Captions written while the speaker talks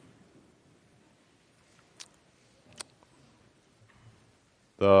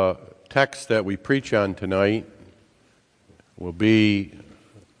The text that we preach on tonight will be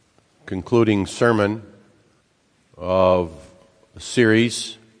concluding sermon of a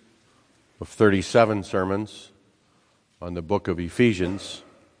series of 37 sermons on the book of Ephesians,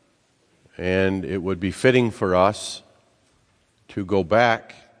 and it would be fitting for us to go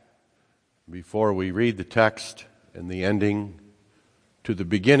back before we read the text and the ending to the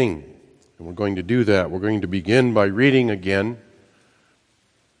beginning. And we're going to do that. We're going to begin by reading again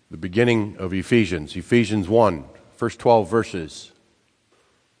the beginning of Ephesians, Ephesians 1, first 12 verses.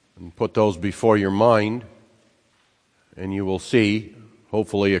 And put those before your mind, and you will see,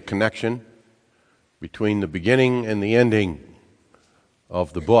 hopefully, a connection between the beginning and the ending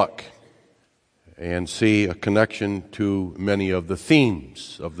of the book, and see a connection to many of the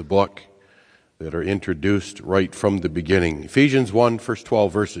themes of the book that are introduced right from the beginning. Ephesians 1, first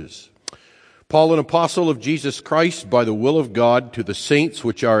 12 verses. Paul, an apostle of Jesus Christ, by the will of God, to the saints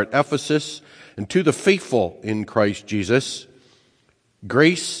which are at Ephesus, and to the faithful in Christ Jesus,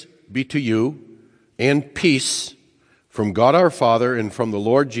 grace be to you, and peace from God our Father and from the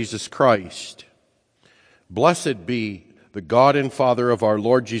Lord Jesus Christ. Blessed be the God and Father of our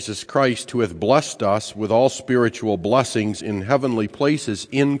Lord Jesus Christ, who hath blessed us with all spiritual blessings in heavenly places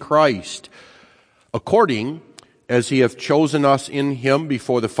in Christ, according as he hath chosen us in him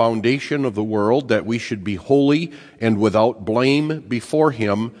before the foundation of the world, that we should be holy and without blame before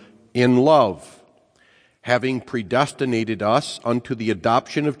him in love, having predestinated us unto the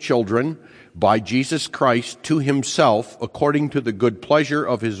adoption of children by Jesus Christ to himself, according to the good pleasure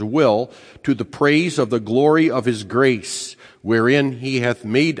of his will, to the praise of the glory of his grace, wherein he hath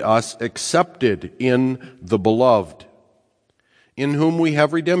made us accepted in the beloved, in whom we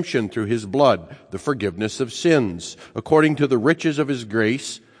have redemption through his blood, the forgiveness of sins, according to the riches of his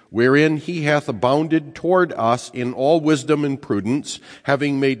grace, wherein he hath abounded toward us in all wisdom and prudence,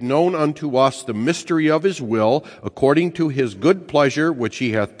 having made known unto us the mystery of his will, according to his good pleasure which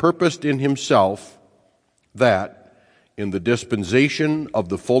he hath purposed in himself, that, in the dispensation of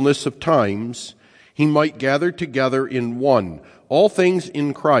the fullness of times, he might gather together in one all things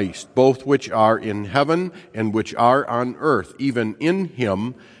in Christ, both which are in heaven and which are on earth, even in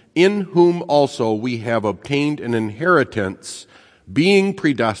him, in whom also we have obtained an inheritance, being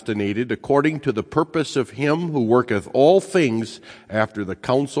predestinated according to the purpose of him who worketh all things after the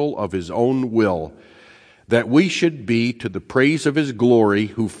counsel of his own will, that we should be to the praise of his glory,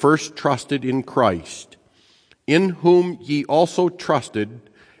 who first trusted in Christ, in whom ye also trusted,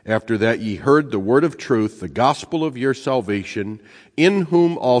 after that ye heard the word of truth, the gospel of your salvation, in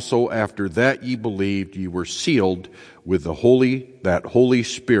whom also after that ye believed, ye were sealed with that Holy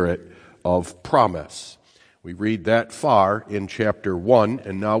Spirit of promise. We read that far in chapter 1,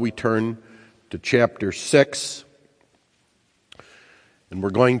 and now we turn to chapter 6. And we're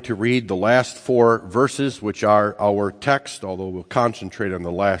going to read the last 4 verses, which are our text, although we'll concentrate on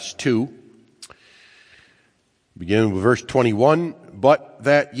the last 2. Beginning with verse 21, but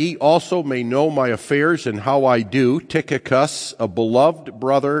that ye also may know my affairs and how I do, Tychicus, a beloved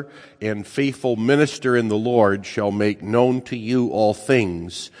brother and faithful minister in the Lord, shall make known to you all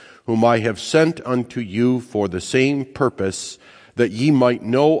things, whom I have sent unto you for the same purpose, that ye might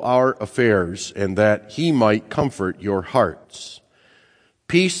know our affairs, and that he might comfort your hearts.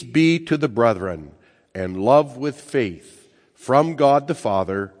 Peace be to the brethren, and love with faith, from God the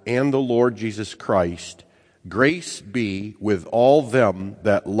Father and the Lord Jesus Christ. Grace be with all them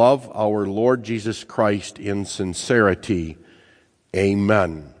that love our Lord Jesus Christ in sincerity.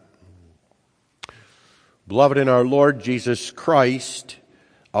 Amen. Beloved in our Lord Jesus Christ,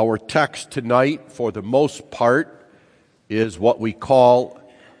 our text tonight, for the most part, is what we call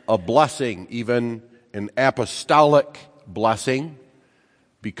a blessing, even an apostolic blessing,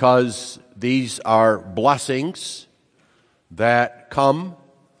 because these are blessings that come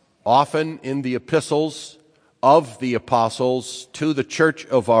often in the epistles of the apostles to the church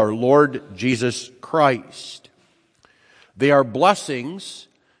of our Lord Jesus Christ. They are blessings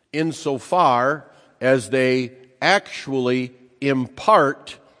insofar as they actually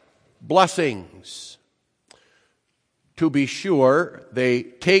impart blessings. To be sure, they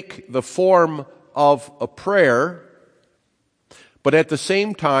take the form of a prayer, but at the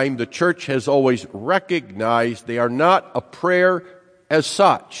same time, the church has always recognized they are not a prayer as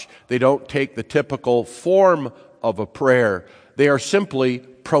such. They don't take the typical form of a prayer. They are simply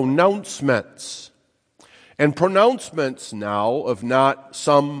pronouncements. And pronouncements now of not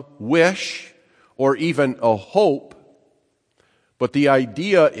some wish or even a hope, but the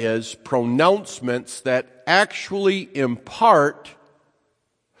idea is pronouncements that actually impart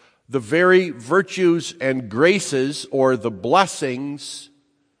the very virtues and graces or the blessings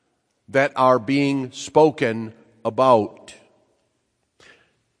that are being spoken about.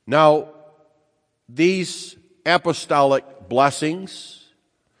 Now, these apostolic blessings,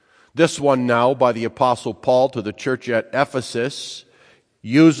 this one now by the Apostle Paul to the church at Ephesus,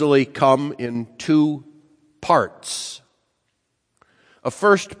 usually come in two parts. A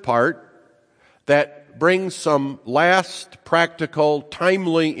first part that brings some last practical,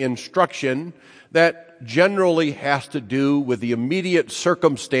 timely instruction that generally has to do with the immediate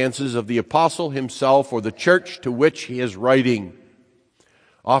circumstances of the apostle himself or the church to which he is writing.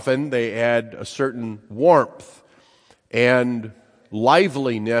 Often they add a certain warmth and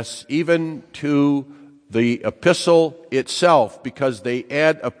liveliness even to the epistle itself, because they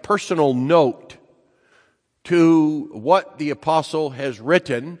add a personal note to what the apostle has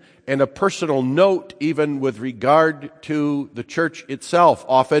written, and a personal note even with regard to the church itself.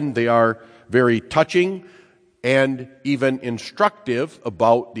 Often they are very touching and even instructive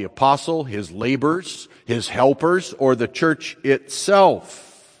about the apostle, his labors, his helpers, or the church itself.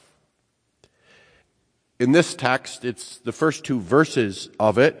 In this text, it's the first two verses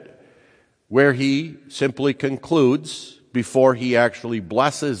of it where he simply concludes, before he actually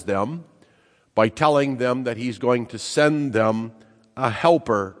blesses them, by telling them that he's going to send them a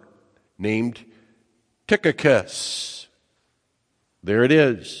helper named Tychicus. There it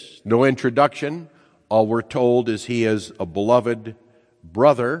is. No introduction. All we're told is he is a beloved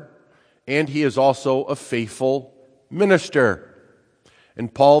brother, and he is also a faithful minister.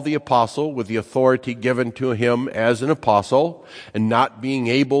 And Paul the apostle, with the authority given to him as an apostle, and not being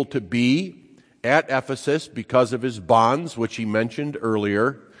able to be at Ephesus because of his bonds, which he mentioned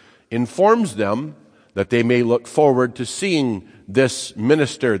earlier, informs them that they may look forward to seeing this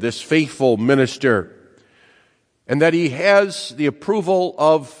minister, this faithful minister, and that he has the approval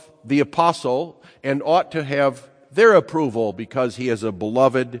of the apostle and ought to have their approval because he is a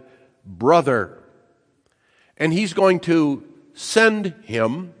beloved brother. And he's going to send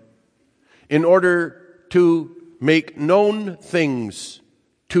him in order to make known things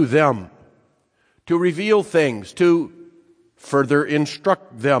to them, to reveal things, to further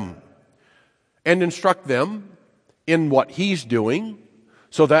instruct them, and instruct them in what he's doing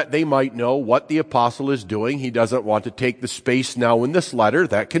so that they might know what the apostle is doing. He doesn't want to take the space now in this letter.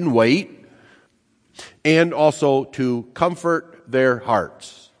 That can wait. And also to comfort their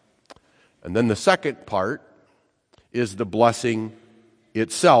hearts. And then the second part is the blessing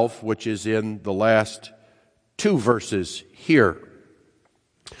itself, which is in the last two verses here.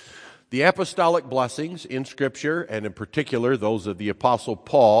 The apostolic blessings in Scripture, and in particular those of the Apostle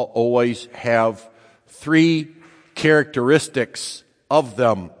Paul, always have three characteristics of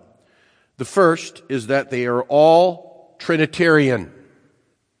them. The first is that they are all Trinitarian,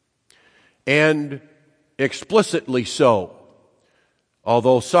 and explicitly so,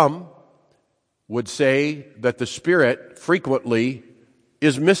 although some would say that the Spirit frequently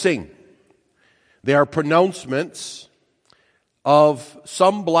is missing. They are pronouncements of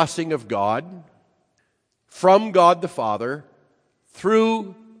some blessing of God from God the Father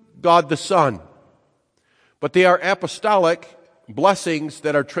through God the Son. But they are apostolic blessings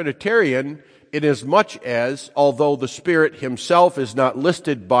that are Trinitarian inasmuch as, although the Spirit himself is not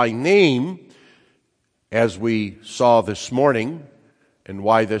listed by name, as we saw this morning, and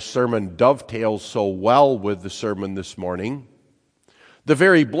why this sermon dovetails so well with the sermon this morning, the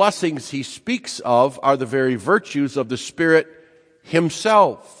very blessings he speaks of are the very virtues of the Spirit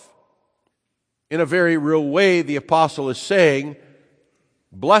himself. In a very real way, the apostle is saying,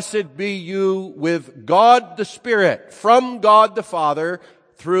 "Blessed be you with God the Spirit, from God the Father,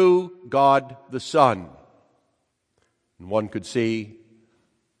 through God the Son." And one could see,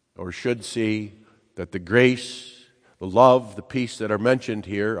 or should see, that the grace, the love, the peace that are mentioned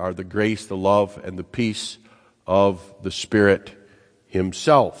here are the grace, the love, and the peace of the Spirit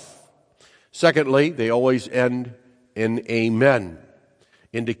himself. Secondly, they always end in amen.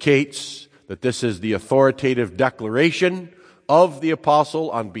 Indicates that this is the authoritative declaration of the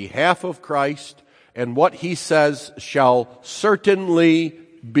apostle on behalf of Christ, and what he says shall certainly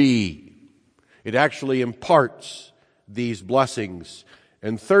be. It actually imparts these blessings.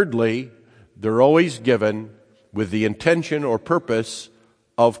 And thirdly, they're always given with the intention or purpose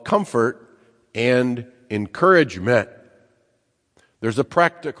of comfort and encouragement. There's a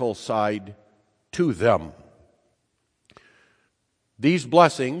practical side to them. These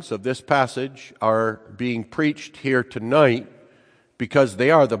blessings of this passage are being preached here tonight because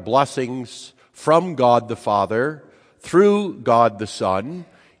they are the blessings from God the Father, through God the Son,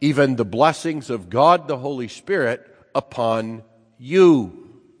 even the blessings of God the Holy Spirit upon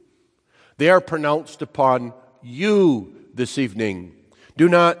you. They are pronounced upon you this evening. Do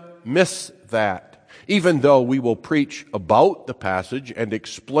not miss that. Even though we will preach about the passage and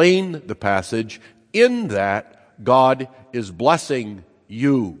explain the passage, in that God is blessing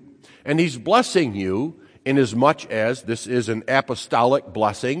you. And He's blessing you inasmuch as this is an apostolic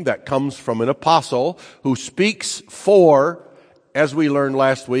blessing that comes from an apostle who speaks for, as we learned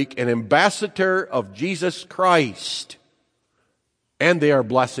last week, an ambassador of Jesus Christ. And they are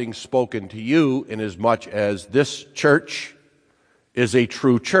blessings spoken to you inasmuch as this church is a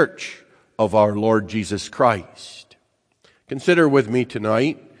true church of our Lord Jesus Christ. Consider with me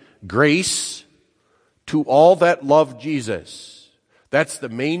tonight grace to all that love Jesus. That's the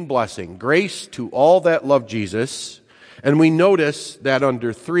main blessing. Grace to all that love Jesus. And we notice that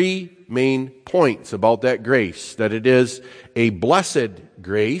under three main points about that grace, that it is a blessed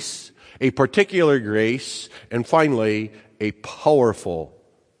grace, a particular grace, and finally, a powerful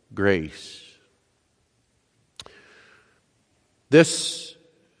grace. This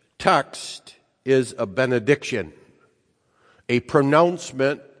text is a benediction, a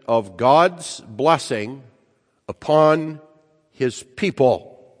pronouncement of God's blessing upon His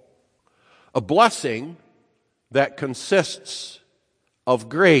people, a blessing that consists of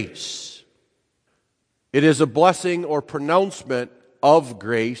grace. It is a blessing or pronouncement of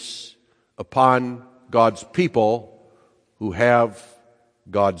grace upon God's people who have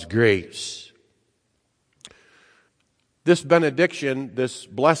God's grace. This benediction, this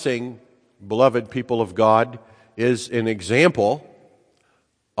blessing, beloved people of God, is an example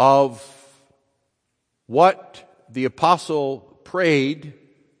of what the apostle prayed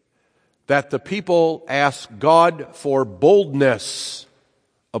that the people ask God for boldness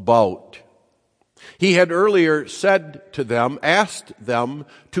about. He had earlier said to them, asked them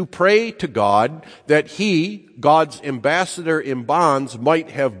to pray to God that He, God's ambassador in bonds, might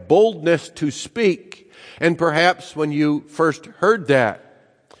have boldness to speak. And perhaps when you first heard that,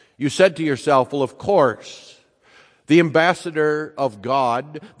 you said to yourself, well, of course, the ambassador of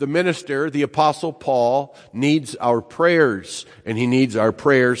God, the minister, the apostle Paul, needs our prayers, and he needs our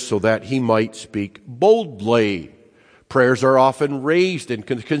prayers so that he might speak boldly. Prayers are often raised in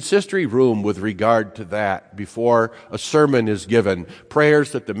consistory room with regard to that before a sermon is given.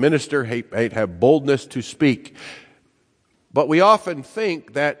 Prayers that the minister might have boldness to speak. But we often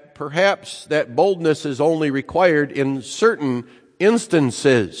think that perhaps that boldness is only required in certain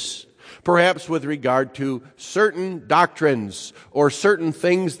instances. Perhaps with regard to certain doctrines or certain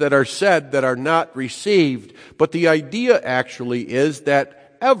things that are said that are not received. But the idea actually is that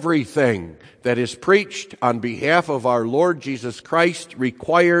everything that is preached on behalf of our Lord Jesus Christ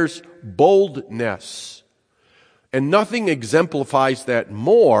requires boldness. And nothing exemplifies that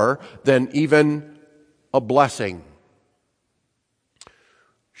more than even a blessing.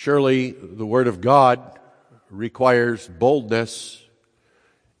 Surely the Word of God requires boldness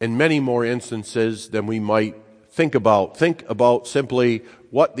in many more instances than we might think about. Think about simply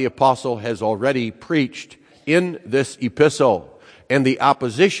what the apostle has already preached in this epistle and the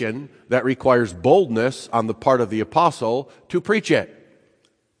opposition that requires boldness on the part of the apostle to preach it.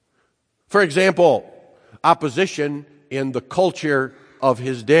 For example, opposition in the culture of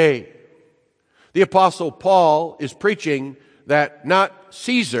his day. The apostle Paul is preaching that not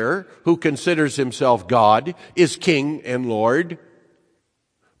Caesar, who considers himself God, is king and Lord,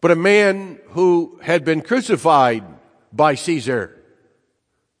 but a man who had been crucified by Caesar.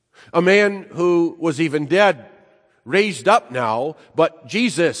 A man who was even dead, raised up now, but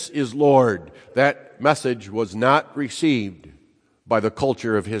Jesus is Lord. That message was not received by the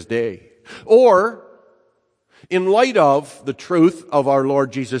culture of his day. Or, in light of the truth of our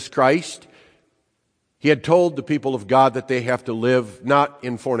Lord Jesus Christ, he had told the people of God that they have to live not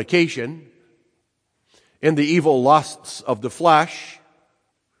in fornication, in the evil lusts of the flesh,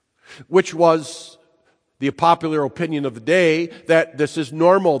 which was the popular opinion of the day, that this is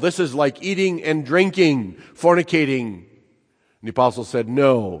normal. This is like eating and drinking, fornicating. And the apostle said,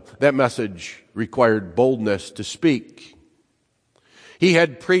 no, that message required boldness to speak. He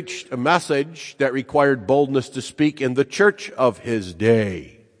had preached a message that required boldness to speak in the church of his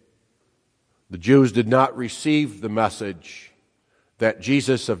day. The Jews did not receive the message that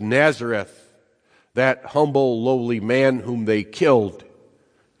Jesus of Nazareth, that humble, lowly man whom they killed,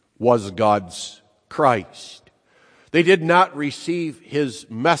 was God's Christ. They did not receive his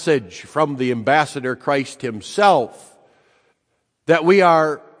message from the ambassador Christ himself, that we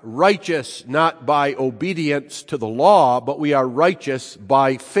are righteous not by obedience to the law, but we are righteous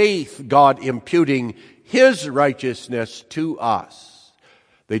by faith, God imputing his righteousness to us.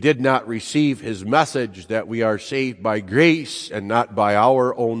 They did not receive his message that we are saved by grace and not by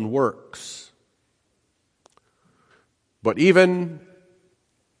our own works. But even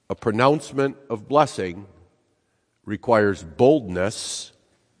a pronouncement of blessing requires boldness,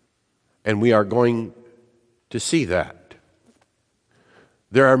 and we are going to see that.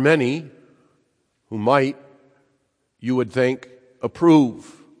 There are many who might, you would think,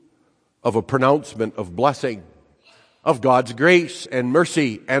 approve of a pronouncement of blessing, of God's grace and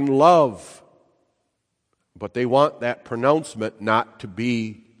mercy and love. But they want that pronouncement not to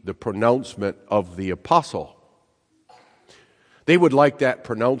be the pronouncement of the apostle. They would like that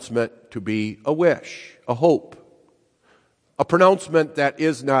pronouncement to be a wish, a hope, a pronouncement that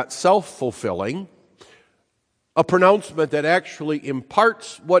is not self-fulfilling, a pronouncement that actually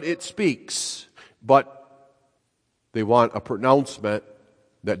imparts what it speaks, but they want a pronouncement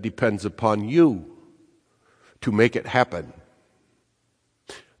that depends upon you to make it happen.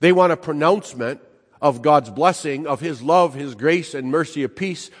 They want a pronouncement of God's blessing, of His love, His grace, and mercy of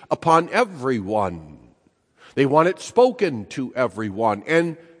peace upon everyone. They want it spoken to everyone,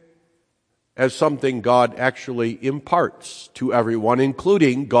 and as something God actually imparts to everyone,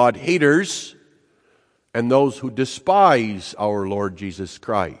 including God-haters and those who despise our Lord Jesus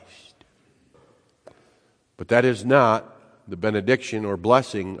Christ. But that is not the benediction or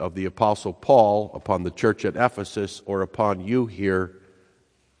blessing of the Apostle Paul upon the church at Ephesus or upon you here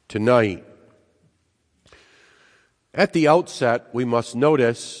tonight. At the outset, we must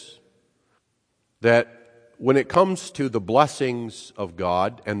notice that when it comes to the blessings of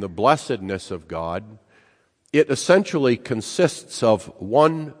God and the blessedness of God, it essentially consists of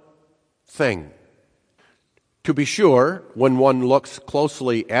one thing. To be sure, when one looks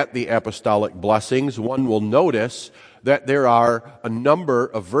closely at the apostolic blessings, one will notice that there are a number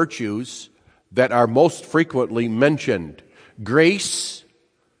of virtues that are most frequently mentioned. Grace,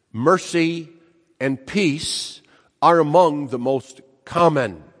 mercy, and peace are among the most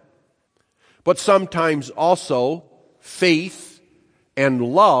common. But sometimes also faith and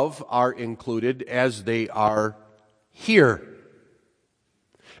love are included as they are here.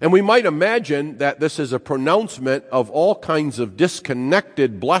 And we might imagine that this is a pronouncement of all kinds of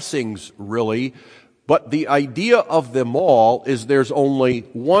disconnected blessings, really, but the idea of them all is there's only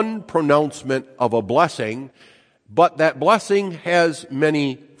one pronouncement of a blessing, but that blessing has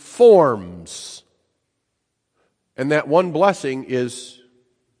many forms. And that one blessing is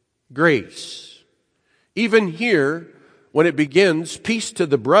grace. Even here, when it begins, peace to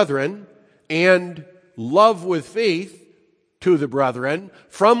the brethren and love with faith to the brethren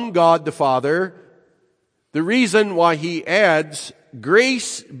from God the Father, the reason why he adds,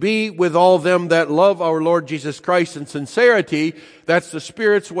 grace be with all them that love our Lord Jesus Christ in sincerity, that's the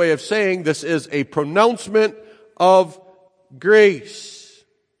Spirit's way of saying this is a pronouncement of grace.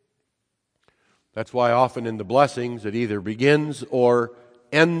 That's why often in the blessings it either begins or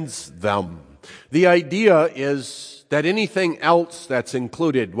ends them. The idea is that anything else that's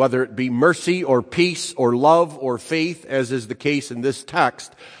included, whether it be mercy or peace or love or faith, as is the case in this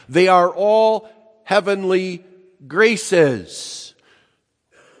text, they are all heavenly graces.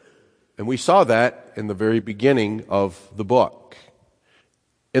 And we saw that in the very beginning of the book.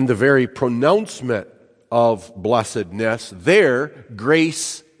 In the very pronouncement of blessedness, there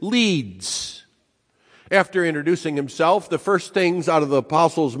grace leads. After introducing himself, the first things out of the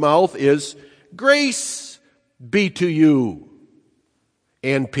apostle's mouth is, grace be to you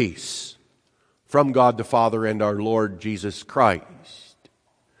and peace from God the Father and our Lord Jesus Christ.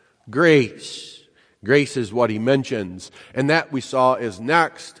 Grace. Grace is what he mentions. And that we saw is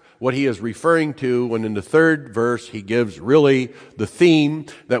next what he is referring to when in the third verse he gives really the theme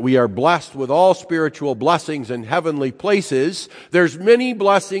that we are blessed with all spiritual blessings in heavenly places. There's many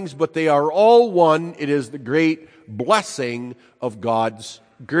blessings, but they are all one. It is the great blessing of God's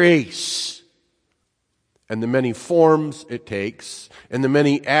grace. And the many forms it takes, and the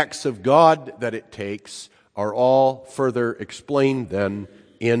many acts of God that it takes, are all further explained then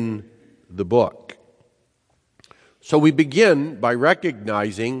in the book. So we begin by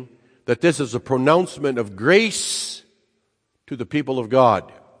recognizing that this is a pronouncement of grace to the people of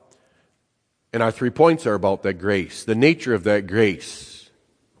God. And our 3 points are about that grace, the nature of that grace.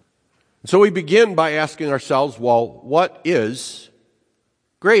 So we begin by asking ourselves, well, what is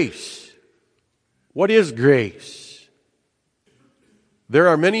grace? What is grace? There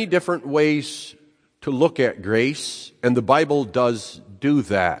are many different ways to look at grace, and the Bible does do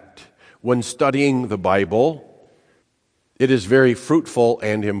that. When studying the Bible, it is very fruitful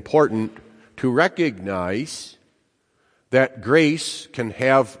and important to recognize that grace can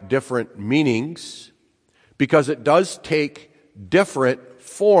have different meanings because it does take different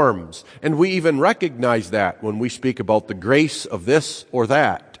forms. And we even recognize that when we speak about the grace of this or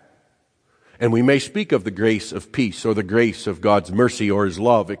that. And we may speak of the grace of peace or the grace of God's mercy or His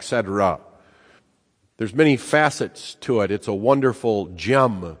love, etc. There's many facets to it. It's a wonderful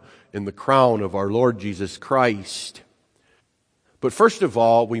gem in the crown of our Lord Jesus Christ. But first of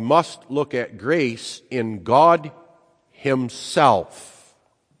all, we must look at grace in God Himself.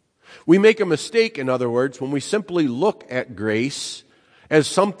 We make a mistake, in other words, when we simply look at grace as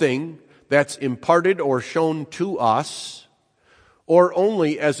something that's imparted or shown to us, or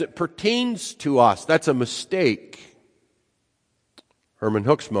only as it pertains to us. That's a mistake. Herman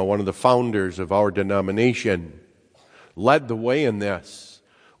Hoeksma, one of the founders of our denomination, led the way in this,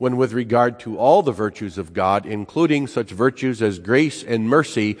 when with regard to all the virtues of God, including such virtues as grace and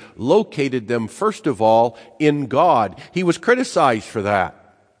mercy, located them first of all in God. He was criticized for that.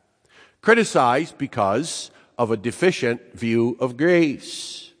 Criticized because of a deficient view of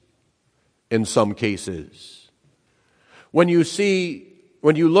grace in some cases. When you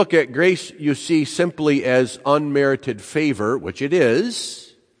look at grace, you see simply as unmerited favor, which it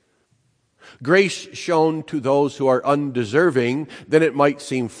is, grace shown to those who are undeserving, then it might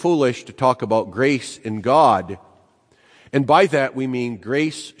seem foolish to talk about grace in God. And by that we mean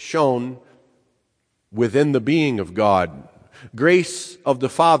grace shown within the being of God. Grace of the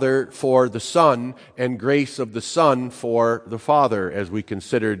Father for the Son, and grace of the Son for the Father, as we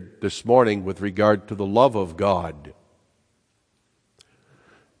considered this morning with regard to the love of God.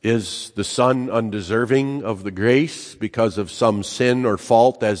 Is the Son undeserving of the grace because of some sin or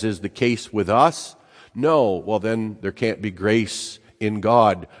fault, as is the case with us? No. Well, then there can't be grace in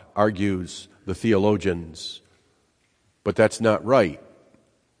God, argues the theologians. But that's not right.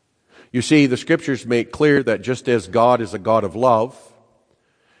 You see, the Scriptures make clear that just as God is a God of love,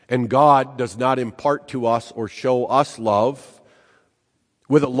 and God does not impart to us or show us love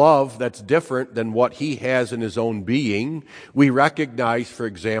with a love that's different than what He has in His own being, we recognize, for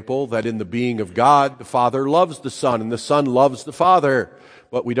example, that in the being of God, the Father loves the Son and the Son loves the Father.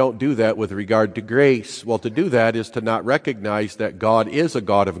 But we don't do that with regard to grace. Well, to do that is to not recognize that God is a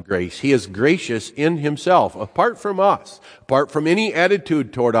God of grace. He is gracious in Himself, apart from us, apart from any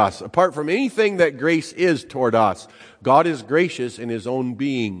attitude toward us, apart from anything that grace is toward us. God is gracious in His own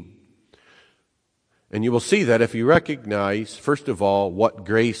being. And you will see that if you recognize, first of all, what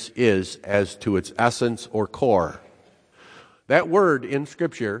grace is as to its essence or core. That word in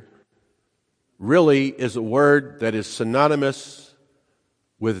Scripture really is a word that is synonymous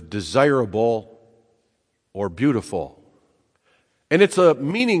with desirable or beautiful. And it's a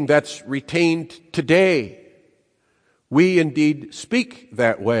meaning that's retained today. We indeed speak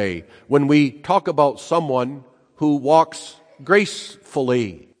that way when we talk about someone who walks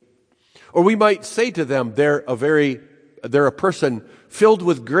gracefully. Or we might say to them, they're a person filled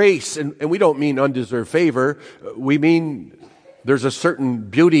with grace, and we don't mean undeserved favor. We mean there's a certain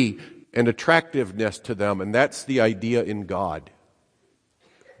beauty and attractiveness to them, and that's the idea in God.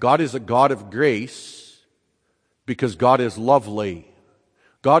 God is a God of grace because God is lovely.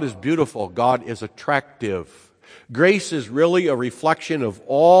 God is beautiful. God is attractive. Grace is really a reflection of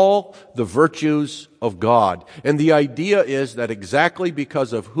all the virtues of God. And the idea is that exactly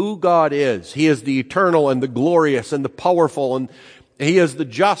because of who God is, He is the eternal and the glorious and the powerful, and He is the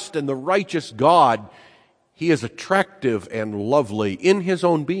just and the righteous God. He is attractive and lovely in His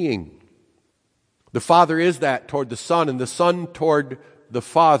own being. The Father is that toward the Son, and the Son toward the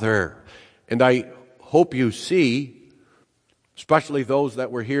Father. And I hope you see, especially those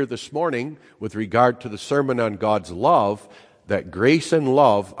that were here this morning, with regard to the sermon on God's love, that grace and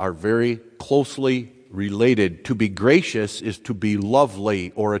love are very closely related. To be gracious is to be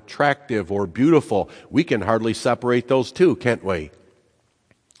lovely or attractive or beautiful. We can hardly separate those two, can't we?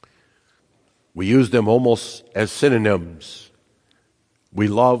 We use them almost as synonyms. We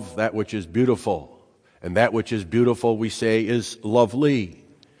love that which is beautiful, and that which is beautiful, we say, is lovely.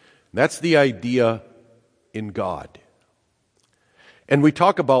 That's the idea in God. And we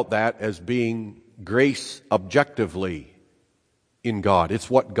talk about that as being grace objectively in God. It's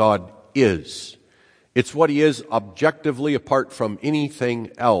what God is. It's what He is objectively apart from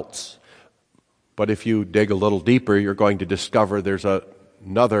anything else. But if you dig a little deeper, you're going to discover there's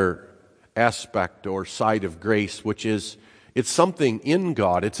another aspect or side of grace, which is it's something in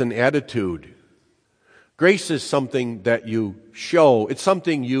God. It's an attitude. Grace is something that you show. It's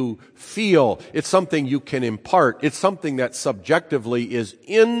something you feel. It's something you can impart. It's something that subjectively is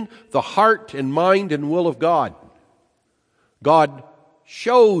in the heart and mind and will of God. God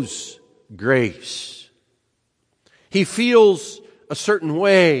shows grace. He feels a certain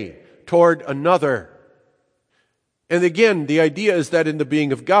way toward another. And again, the idea is that in the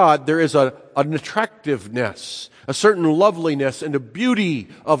being of God, there is an attractiveness, a certain loveliness and a beauty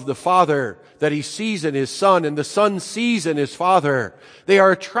of the Father that He sees in His Son, and the Son sees in His Father. They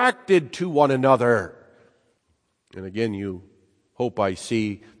are attracted to one another. And again, you hope I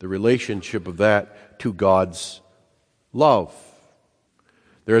see the relationship of that to God's love.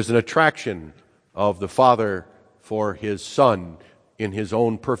 There is an attraction of the Father for His Son in His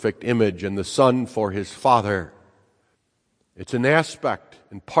own perfect image, and the Son for His Father. It's an aspect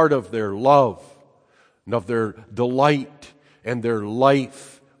and part of their love and of their delight and their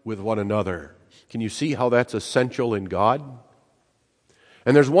life with one another. Can you see how that's essential in God?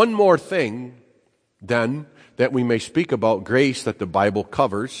 And there's one more thing, then, that we may speak about grace that the Bible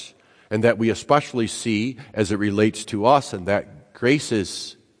covers, and that we especially see as it relates to us, and that grace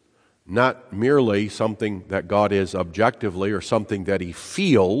is not merely something that God is objectively or something that He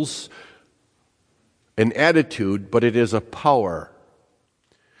feels, an attitude, but it is a power.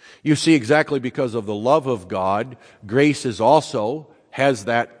 You see, exactly because of the love of God, grace is also has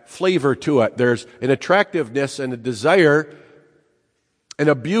that flavor to it. There's an attractiveness and a desire and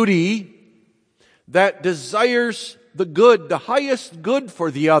a beauty that desires the good, the highest good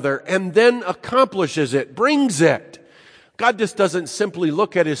for the other, and then accomplishes it, brings it. God just doesn't simply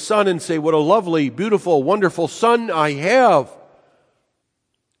look at His Son and say, what a lovely, beautiful, wonderful Son I have.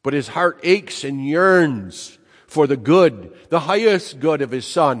 But His heart aches and yearns for the good, the highest good of His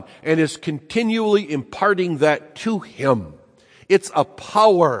Son, and is continually imparting that to Him. It's a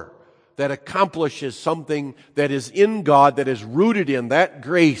power that accomplishes something that is in God, that is rooted in that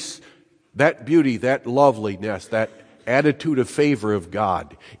grace, that beauty, that loveliness, that attitude of favor of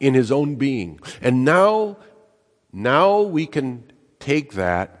God in His own being. And now we can take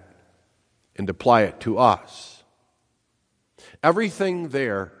that and apply it to us. Everything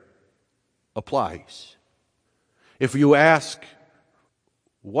there applies. If you ask,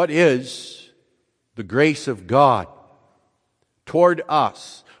 what is the grace of God toward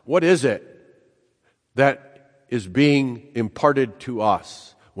us? What is it that is being imparted to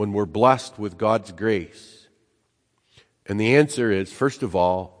us when we're blessed with God's grace? And the answer is, first of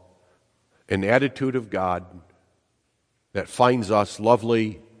all, an attitude of God that finds us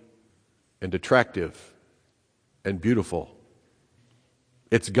lovely and attractive and beautiful.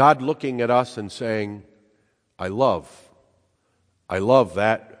 It's God looking at us and saying, I love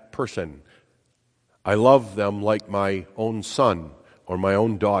that person. I love them like my own son or my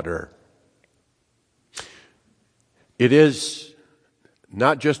own daughter. It is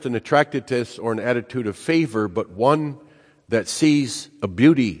not just an attractiveness or an attitude of favor, but one that sees a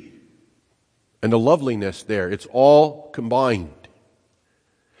beauty and a loveliness there. It's all combined.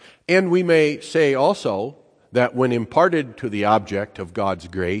 And we may say also that when imparted to the object of God's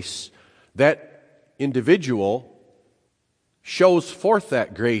grace, that individual shows forth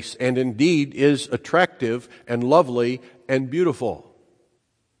that grace and indeed is attractive and lovely and beautiful.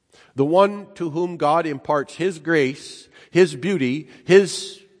 The one to whom God imparts His grace, His beauty,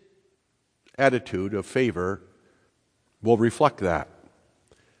 His attitude of favor will reflect that,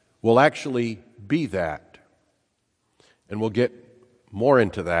 will actually be that. And we'll get more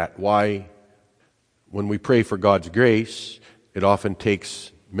into that, why when we pray for God's grace, it often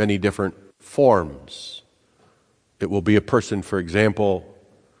takes many different forms. It will be a person, for example,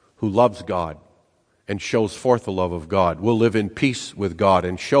 who loves God and shows forth the love of God, will live in peace with God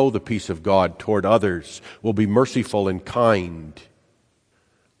and show the peace of God toward others, will be merciful and kind.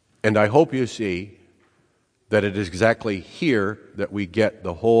 And I hope you see that it is exactly here that we get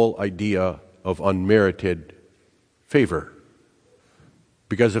the whole idea of unmerited favor.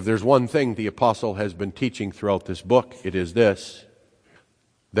 Because if there's one thing the apostle has been teaching throughout this book, it is this,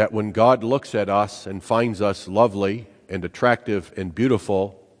 that when God looks at us and finds us lovely and attractive and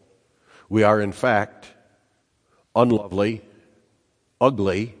beautiful, we are in fact unlovely,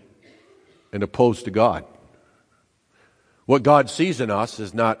 ugly, and opposed to God. What God sees in us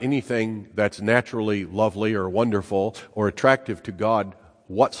is not anything that's naturally lovely or wonderful or attractive to God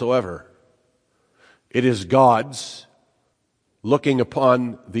whatsoever. It is God's looking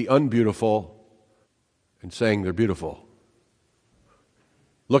upon the unbeautiful and saying they're beautiful.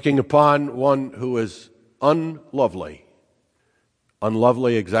 Looking upon one who is unlovely.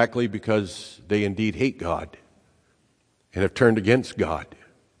 Unlovely exactly because they indeed hate God and have turned against God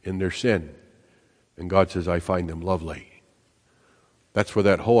in their sin. And God says, I find them lovely. That's where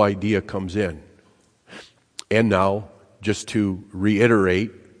that whole idea comes in. And now, just to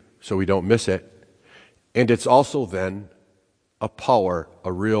reiterate, so we don't miss it, and it's also then a power,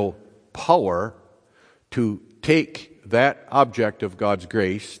 a real power, to take that object of God's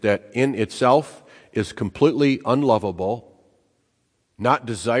grace that in itself is completely unlovable, not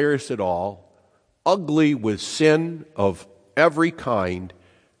desirous at all, ugly with sin of every kind,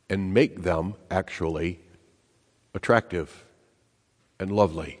 and make them actually attractive and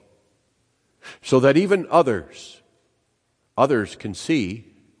lovely. So that even others can see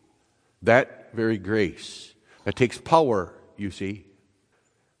that very grace. That takes power, you see.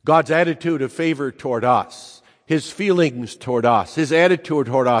 God's attitude of favor toward us, His feelings toward us, His attitude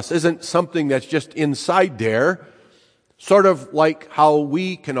toward us isn't something that's just inside there, sort of like how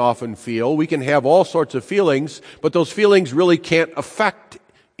we can often feel. We can have all sorts of feelings, but those feelings really can't affect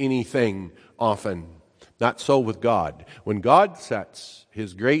anything often. Not so with God. When God sets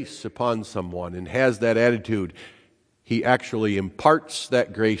His grace upon someone and has that attitude, He actually imparts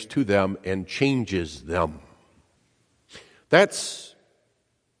that grace to them and changes them. That's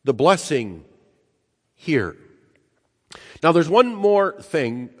the blessing here. Now, there's one more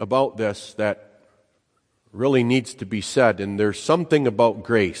thing about this that really needs to be said, and there's something about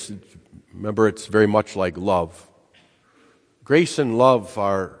grace. Remember, it's very much like love. Grace and love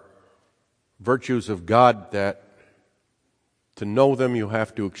are virtues of God that to know them, you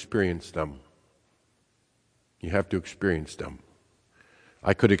have to experience them. You have to experience them.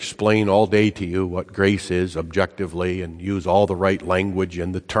 I could explain all day to you what grace is objectively and use all the right language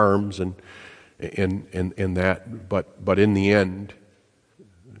and the terms and that, but in the end,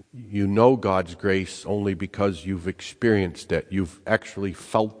 you know God's grace only because you've experienced it. You've actually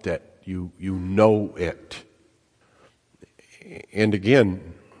felt it. You know it. And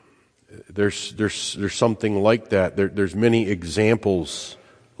again, there's something like that. There's many examples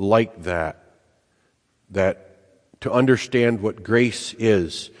like that to understand what grace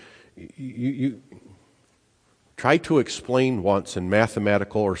is. You try to explain once in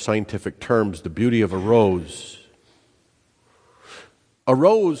mathematical or scientific terms the beauty of a rose. A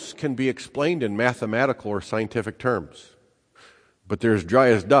rose can be explained in mathematical or scientific terms, but they're as dry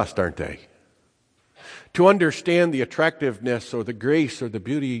as dust, aren't they? To understand the attractiveness or the grace or the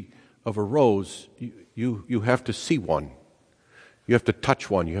beauty of a rose, you have to see one. You have to touch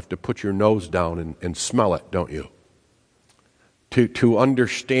one. You have to put your nose down and smell it, don't you? To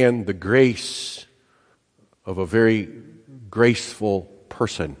understand the grace of a very graceful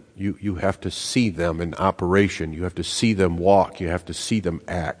person, you have to see them in operation. You have to see them walk. You have to see them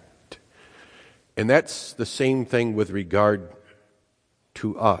act. And that's the same thing with regard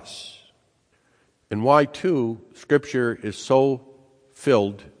to us. And why, too, Scripture is so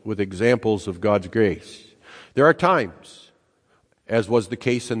filled with examples of God's grace. There are times, as was the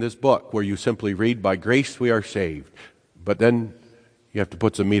case in this book, where you simply read, by grace we are saved. But then you have to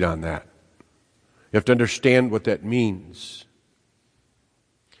put some meat on that. You have to understand what that means.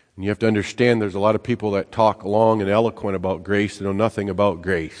 And you have to understand there's a lot of people that talk long and eloquent about grace and know nothing about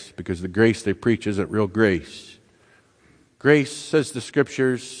grace, because the grace they preach isn't real grace. Grace, says the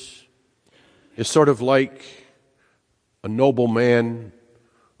Scriptures, is sort of like a noble man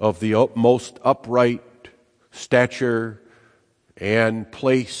of the most upright stature and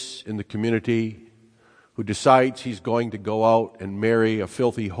place in the community who decides he's going to go out and marry a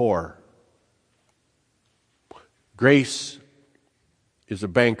filthy whore. Grace is a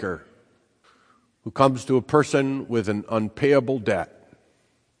banker who comes to a person with an unpayable debt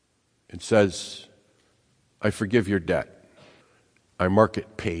and says, I forgive your debt. I mark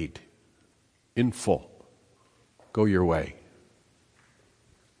it paid in full. Go your way.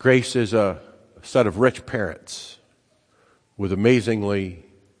 Grace is a set of rich parents with amazingly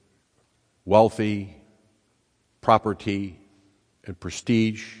wealthy property and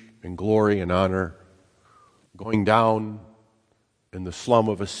prestige and glory and honor, going down in the slum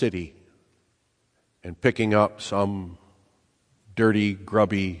of a city and picking up some dirty,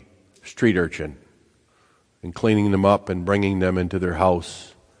 grubby street urchin and cleaning them up and bringing them into their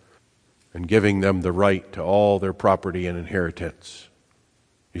house and giving them the right to all their property and inheritance.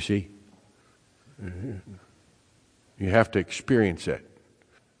 You see? You have to experience it.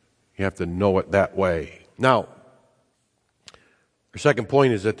 You have to know it that way. Now, our second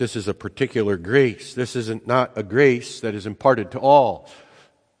point is that this is a particular grace. This isn't not a grace that is imparted to all.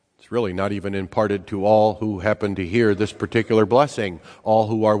 It's really not even imparted to all who happen to hear this particular blessing, all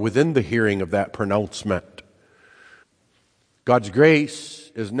who are within the hearing of that pronouncement. God's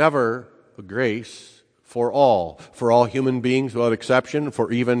grace is never a grace for all human beings without exception,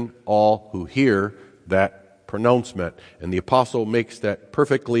 for even all who hear that pronouncement. And the apostle makes that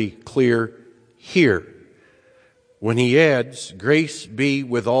perfectly clear here when he adds, grace be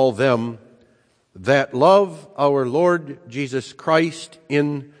with all them that love our Lord Jesus Christ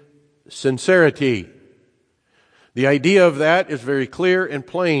in sincerity. The idea of that is very clear and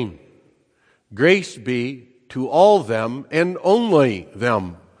plain. Grace be to all them and only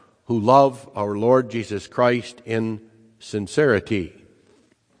them who love our Lord Jesus Christ in sincerity.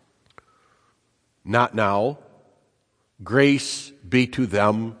 Not now. Grace be to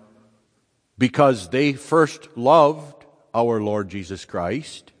them because they first loved our Lord Jesus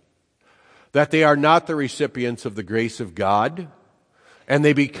Christ, that they are not the recipients of the grace of God, and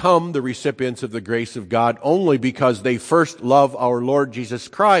they become the recipients of the grace of God only because they first love our Lord Jesus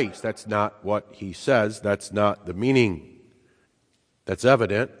Christ. That's not what he says. That's not the meaning. That's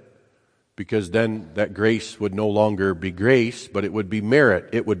evident, because then that grace would no longer be grace, but it would be merit.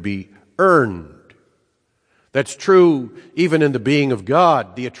 It would be earned. That's true even in the being of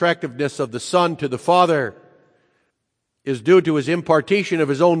God. The attractiveness of the Son to the Father is due to his impartation of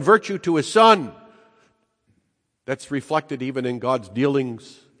his own virtue to his Son. That's reflected even in God's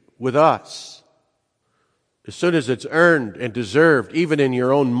dealings with us. As soon as it's earned and deserved, even in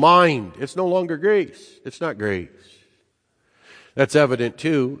your own mind, it's no longer grace. It's not grace. That's evident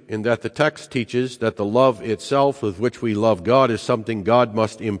too in that the text teaches that the love itself with which we love God is something God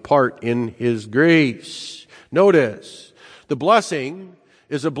must impart in his grace. Notice, the blessing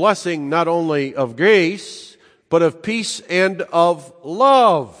is a blessing not only of grace, but of peace and of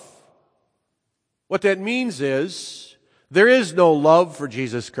love. What that means is, there is no love for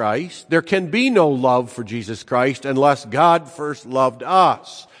Jesus Christ. There can be no love for Jesus Christ unless God first loved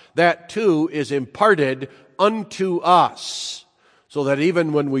us. That too is imparted unto us. So that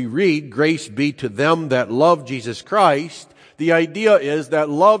even when we read, grace be to them that love Jesus Christ, the idea is that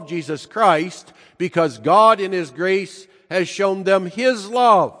love Jesus Christ because God in his grace has shown them his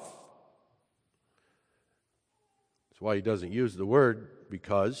love. That's why he doesn't use the word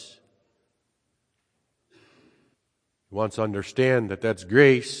because. He wants to understand that that's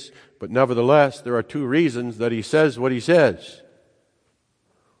grace, but nevertheless, there are two reasons that he says what he says.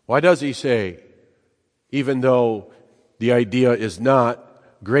 Why does he say, even though the idea is not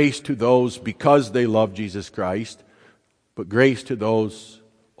grace to those because they love Jesus Christ, but grace to those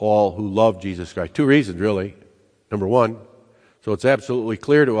all who love Jesus Christ? Two reasons, really. Number one, so it's absolutely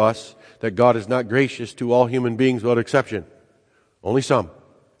clear to us that God is not gracious to all human beings without exception. Only some.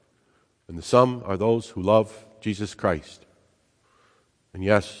 And the some are those who love Jesus Christ. And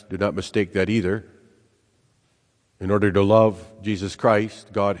yes, do not mistake that either. In order to love Jesus Christ,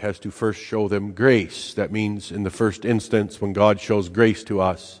 God has to first show them grace. That means in the first instance, when God shows grace to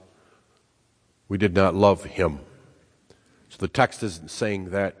us, we did not love him. So the text isn't saying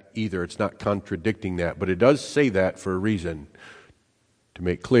that either. It's not contradicting that. But it does say that for a reason, to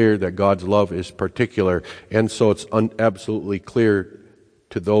make clear that God's love is particular. And so it's absolutely clear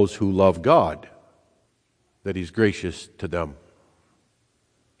to those who love God that he's gracious to them.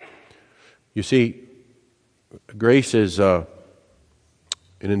 You see, grace is an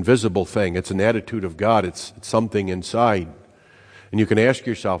invisible thing. It's an attitude of God. It's something inside. And you can ask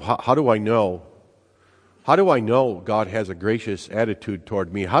yourself, how do I know? How do I know God has a gracious attitude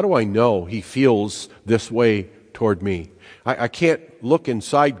toward me? How do I know he feels this way toward me? I can't look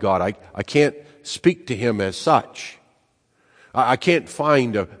inside God. I can't speak to him as such. I can't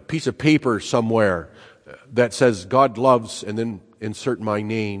find a piece of paper somewhere that says God loves and then insert my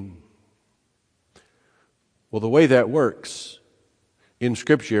name. Well, the way that works in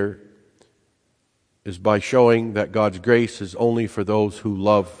Scripture is by showing that God's grace is only for those who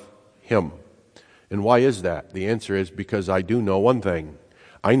love him. And why is that? The answer is because I do know one thing.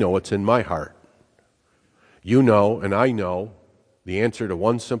 I know it's in my heart. You know and I know the answer to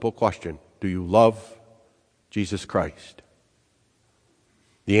one simple question. Do you love Jesus Christ?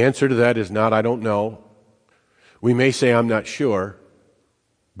 The answer to that is not, I don't know. We may say, I'm not sure.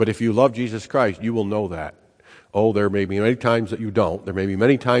 But if you love Jesus Christ, you will know that. Oh, there may be many times that you don't. There may be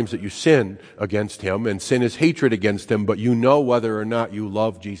many times that you sin against him, and sin is hatred against him, but you know whether or not you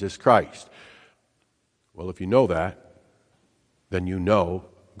love Jesus Christ. Well, if you know that, then you know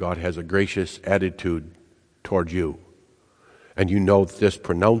God has a gracious attitude toward you. And you know that this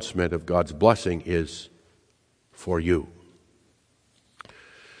pronouncement of God's blessing is for you.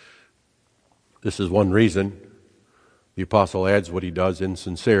 This is one reason the apostle adds what he does in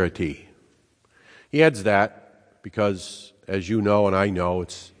sincerity. He adds that because, as you know and I know,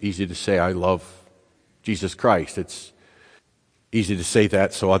 it's easy to say, I love Jesus Christ. It's easy to say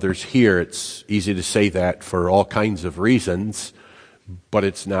that so others hear. It's easy to say that for all kinds of reasons, but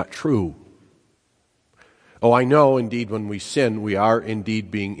it's not true. Oh, I know, indeed, when we sin, we are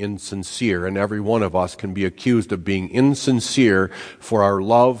indeed being insincere, and every one of us can be accused of being insincere for our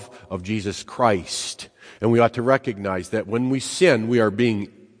love of Jesus Christ. And we ought to recognize that when we sin, we are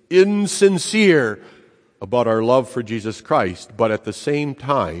being insincere about our love for Jesus Christ, but at the same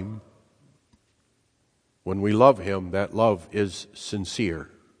time, When we love Him, that love is sincere.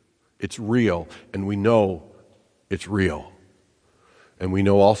 It's real, and we know it's real. And we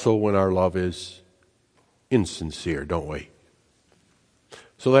know also when our love is insincere, don't we?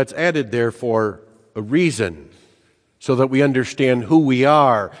 So that's added there for a reason, so that we understand who we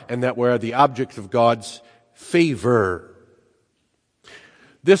are and that we're the object of God's favor.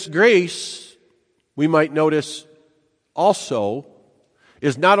 This grace, we might notice also,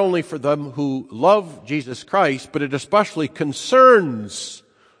 is not only for them who love Jesus Christ, but it especially concerns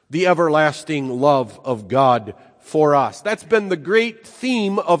the everlasting love of God for us. That's been the great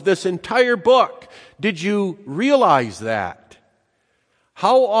theme of this entire book. Did you realize that?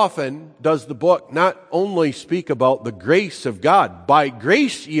 How often does the book not only speak about the grace of God? By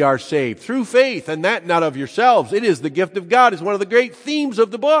grace ye are saved, through faith, and that not of yourselves. It is the gift of God, is one of the great themes of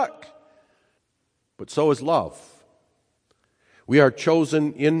the book. But so is love. We are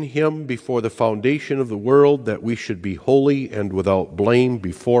chosen in Him before the foundation of the world, that we should be holy and without blame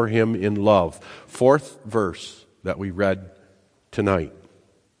before Him in love. Fourth verse that we read tonight.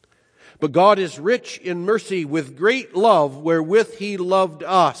 But God is rich in mercy, with great love wherewith He loved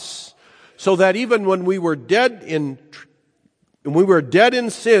us, so that even when we were dead in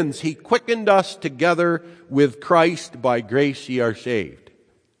sins, He quickened us together with Christ. By grace ye are saved.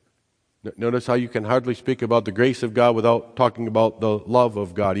 Notice how you can hardly speak about the grace of God without talking about the love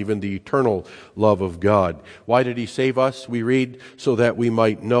of God, even the eternal love of God. Why did He save us? We read, so that we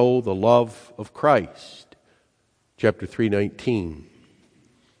might know the love of Christ. Chapter 3:19.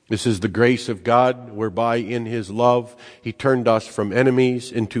 This is the grace of God, whereby in His love He turned us from enemies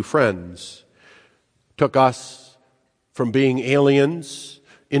into friends, took us from being aliens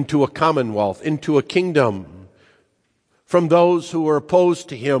into a commonwealth, into a kingdom, from those who were opposed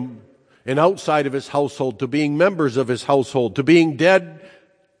to Him and outside of His household to being members of His household, to being dead,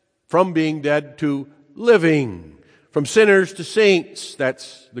 from being dead to living, from sinners to saints.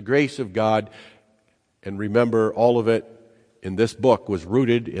 That's the grace of God. And remember, all of it in this book was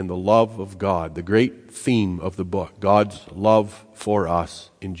rooted in the love of God, the great theme of the book, God's love for us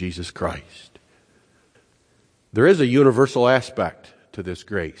in Jesus Christ. There is a universal aspect to this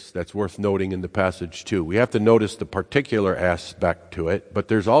grace that's worth noting in the passage too. We have to notice the particular aspect to it, but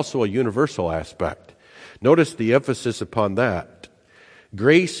there's also a universal aspect. Notice the emphasis upon that.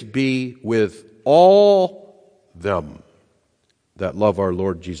 Grace be with all them that love our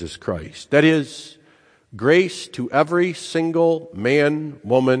Lord Jesus Christ. That is, grace to every single man,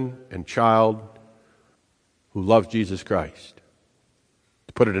 woman, and child who loves Jesus Christ.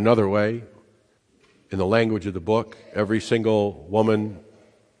 To put it another way, in the language of the book, every single woman,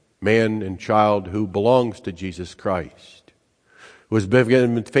 man, and child who belongs to Jesus Christ, who has been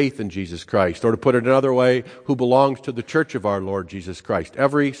given faith in Jesus Christ, or to put it another way, who belongs to the church of our Lord Jesus Christ.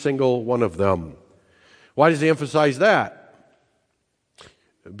 Every single one of them. Why does he emphasize that?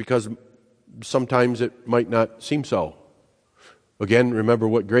 Because sometimes it might not seem so. Again, remember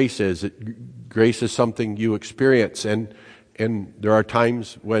what grace is. Grace is something you experience, and there are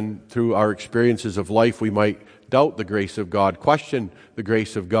times when through our experiences of life we might doubt the grace of God, question the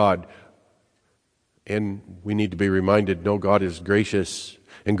grace of God. And we need to be reminded, no, God is gracious,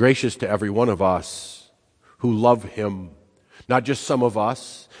 and gracious to every one of us who love Him. Not just some of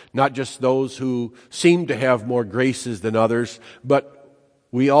us, not just those who seem to have more graces than others, but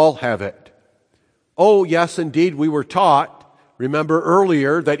we all have it. Oh, yes, indeed, we were taught, remember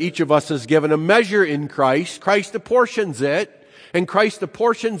earlier, that each of us is given a measure in Christ. Christ apportions it, and Christ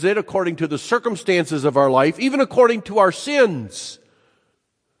apportions it according to the circumstances of our life, even according to our sins.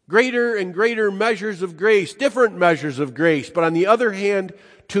 Greater and greater measures of grace, different measures of grace, but on the other hand,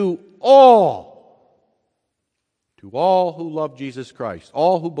 to all who love Jesus Christ,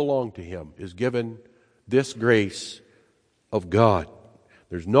 all who belong to Him, is given this grace of God.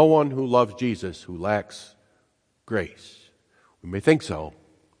 There's no one who loves Jesus who lacks grace. We may think so,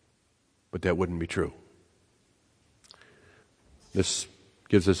 but that wouldn't be true. This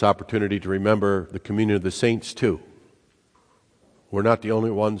gives us opportunity to remember the communion of the saints too. We're not the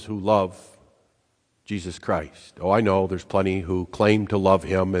only ones who love Jesus Christ. Oh, I know there's plenty who claim to love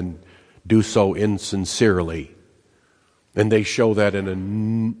Him and do so insincerely. And they show that in a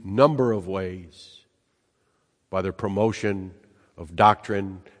number of ways. By their promotion of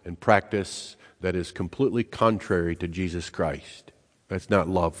doctrine and practice that is completely contrary to Jesus Christ. That's not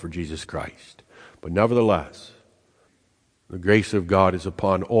love for Jesus Christ. But nevertheless, the grace of God is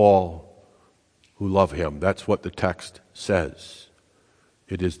upon all who love Him. That's what the text says.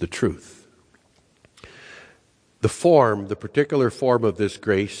 It is the truth. The particular form of this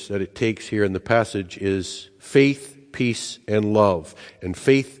grace that it takes here in the passage is faith, peace, and love. And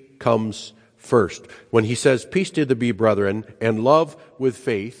faith comes first. When he says, peace to the brethren and love with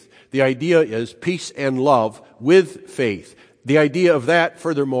faith, the idea is peace and love with faith. The idea of that,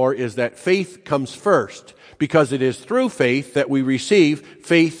 furthermore, is that faith comes first, because it is through faith that we receive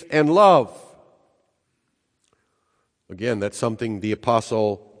faith and love. Again, that's something the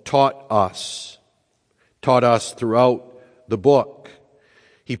apostle taught us throughout the book.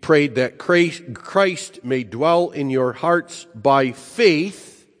 He prayed that Christ may dwell in your hearts by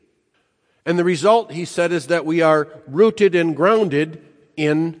faith. And the result, he said, is that we are rooted and grounded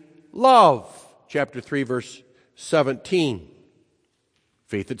in love. Chapter 3, verse 17.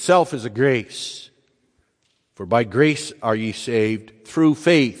 Faith itself is a grace. For by grace are ye saved through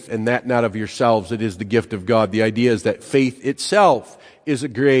faith, and that not of yourselves, it is the gift of God. The idea is that faith itself is a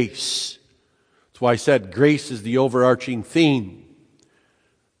grace. That's why I said grace is the overarching theme.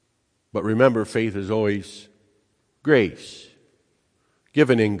 But remember, faith is always grace,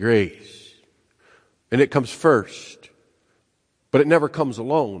 given in grace. And it comes first. But it never comes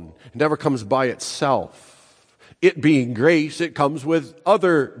alone. It never comes by itself. It being grace, it comes with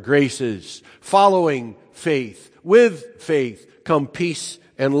other graces. Following faith, with faith, come peace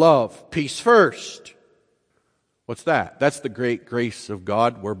and love. Peace first. What's that? That's the great grace of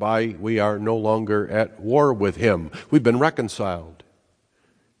God, whereby we are no longer at war with Him. We've been reconciled.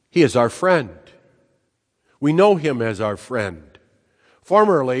 He is our friend. We know Him as our friend.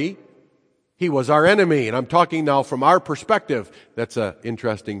 Formerly, He was our enemy, and I'm talking now from our perspective. That's an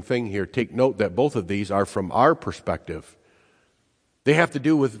interesting thing here. Take note that both of these are from our perspective. They have to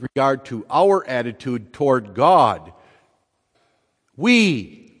do with regard to our attitude toward God.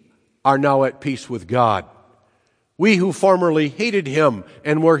 We are now at peace with God. We who formerly hated Him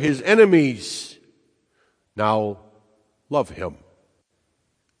and were His enemies now love Him.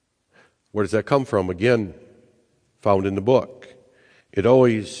 Where does that come from? Again, found in the book. It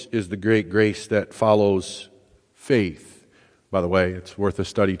always is the great grace that follows faith. By the way, it's worth a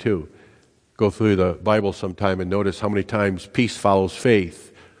study too. Go through the Bible sometime and notice how many times peace follows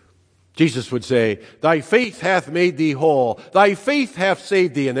faith. Jesus would say, thy faith hath made thee whole. Thy faith hath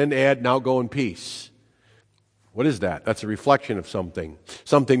saved thee. And then add, now go in peace. What is that? That's a reflection of something.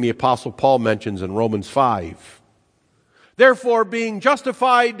 Something the Apostle Paul mentions in Romans 5. Therefore, being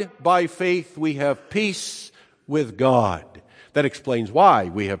justified by faith, we have peace with God. That explains why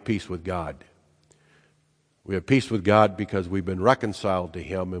we have peace with God. We have peace with God because we've been reconciled to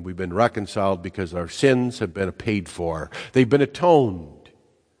Him, and we've been reconciled because our sins have been paid for. They've been atoned.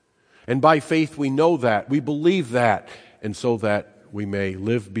 And by faith we know that, we believe that, and so that we may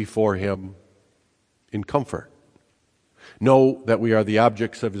live before Him in comfort. Know that we are the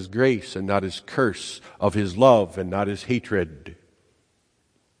objects of His grace and not His curse, of His love and not His hatred.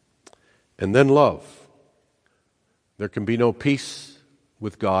 And then love. There can be no peace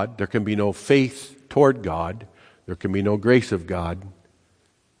with God. There can be no faith toward God. There can be no grace of God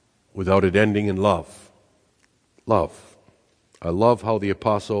without it ending in love. Love. I love how the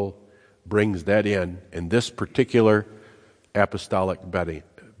apostle brings that in this particular apostolic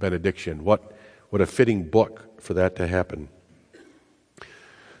benediction. What a fitting book for that to happen.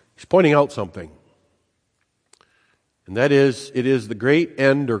 He's pointing out something. And that is, it is the great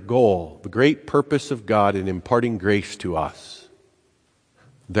end or goal, the great purpose of God in imparting grace to us,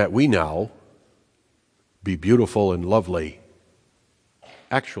 that we now be beautiful and lovely.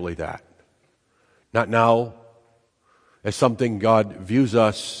 Actually that. Not now as something God views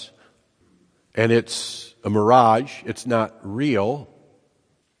us and it's a mirage, it's not real.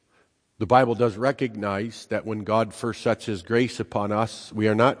 The Bible does recognize that when God first sets His grace upon us, we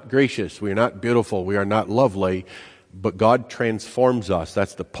are not gracious, we are not beautiful, we are not lovely, but God transforms us.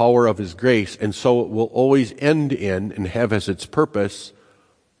 That's the power of His grace. And so it will always end in and have as its purpose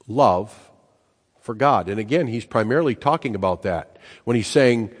love for God. And again, he's primarily talking about that. When he's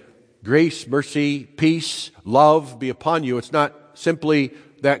saying grace, mercy, peace, love be upon you, it's not simply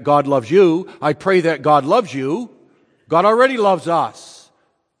that God loves you. I pray that God loves you. God already loves us.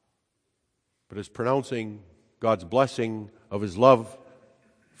 But it's pronouncing God's blessing of His love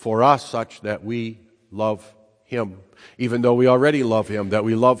for us such that we love Him, even though we already love Him, that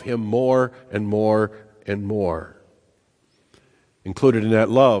we love Him more and more and more. Included in that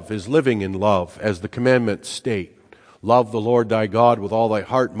love is living in love, as the commandments state. Love the Lord thy God with all thy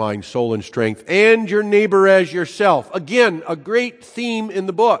heart, mind, soul, and strength, and your neighbor as yourself. Again, a great theme in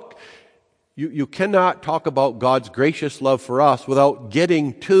the book. You cannot talk about God's gracious love for us without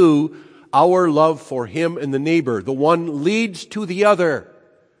getting to our love for Him and the neighbor. The one leads to the other.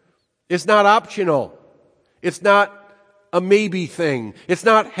 It's not optional. It's not a maybe thing. It's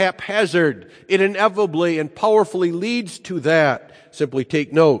not haphazard. It inevitably and powerfully leads to that. Simply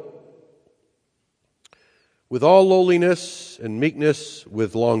take note. with all lowliness and meekness,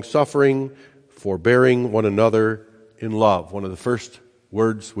 with long-suffering, forbearing one another in love. One of the first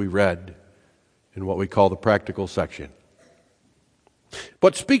words we read in what we call the practical section.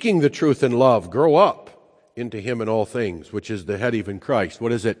 But speaking the truth in love, grow up into him in all things, which is the head, even Christ.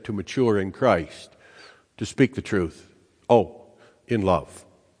 What is it to mature in Christ? To speak the truth. In love.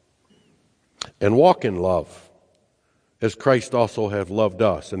 And walk in love, as Christ also hath loved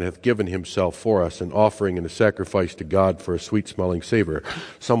us, and hath given himself for us, an offering and a sacrifice to God for a sweet-smelling savor.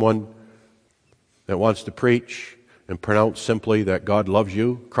 Someone that wants to preach and pronounce simply that God loves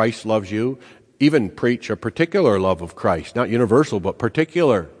you, Christ loves you, even preach a particular love of Christ, not universal, but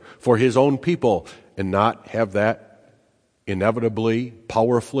particular for his own people, and not have that inevitably,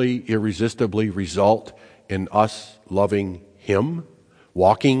 powerfully, irresistibly result in us loving him,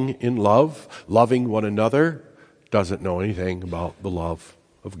 walking in love, loving one another, doesn't know anything about the love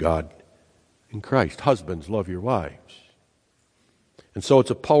of God in Christ. Husbands, love your wives. And so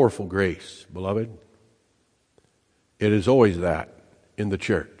it's a powerful grace, beloved. It is always that in the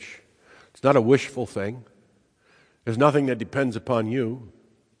church. It's not a wishful thing. There's nothing that depends upon you,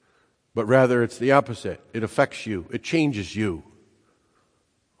 but rather it's the opposite. It affects you. It changes you.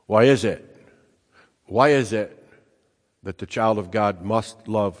 Why is it? Why is it that the child of God must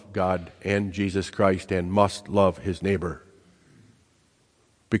love God and Jesus Christ and must love his neighbor?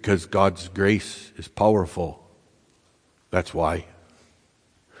 Because God's grace is powerful. That's why.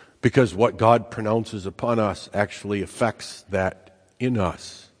 Because what God pronounces upon us actually affects that in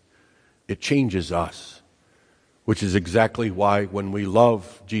us. It changes us. Which is exactly why when we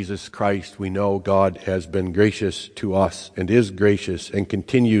love Jesus Christ, we know God has been gracious to us and is gracious and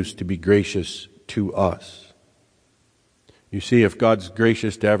continues to be gracious to us. You see, if God's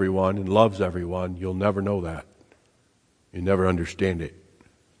gracious to everyone and loves everyone, you'll never know that. You never understand it.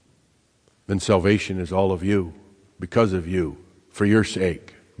 Then salvation is all of you, because of you, for your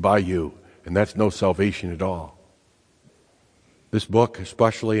sake, by you. And that's no salvation at all. This book,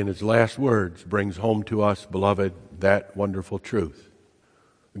 especially in its last words, brings home to us, beloved, that wonderful truth.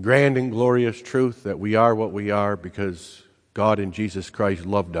 The grand and glorious truth that we are what we are because God in Jesus Christ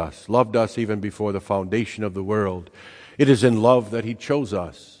loved us even before the foundation of the world. It is in love that he chose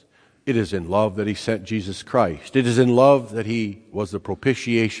us. It is in love that he sent Jesus Christ. It is in love that he was the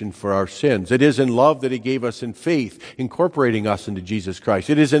propitiation for our sins. It is in love that he gave us in faith, incorporating us into Jesus Christ.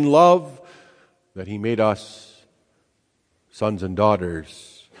 It is in love that he made us sons and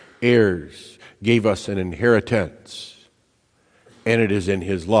daughters, heirs, gave us an inheritance. And it is in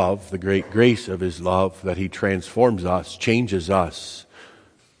his love, the great grace of his love, that he transforms us, changes us,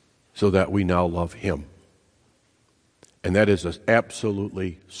 so that we now love him. And that is an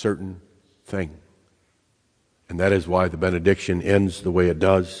absolutely certain thing. And that is why the benediction ends the way it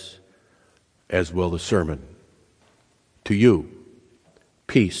does, as will the sermon. To you,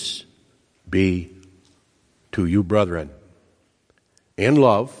 peace be to you, brethren, and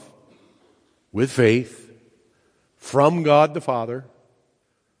love, with faith, from God the Father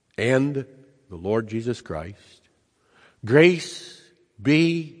and the Lord Jesus Christ. Grace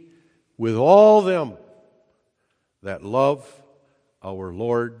be with all them that love our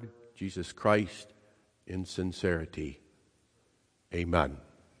Lord Jesus Christ in sincerity. Amen.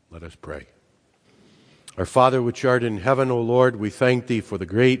 Let us pray. Our Father which art in heaven, O Lord, we thank thee for the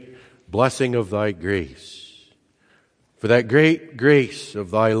great blessing of thy grace, for that great grace of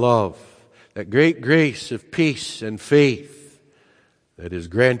thy love, that great grace of peace and faith that is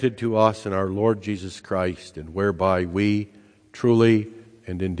granted to us in our Lord Jesus Christ, and whereby we truly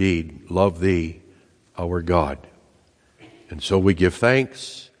and indeed love thee, our God. And so we give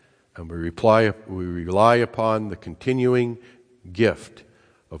thanks, and we rely upon the continuing gift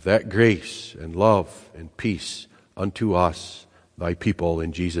of that grace and love and peace unto us, thy people,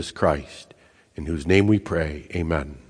 in Jesus Christ, in whose name we pray. Amen.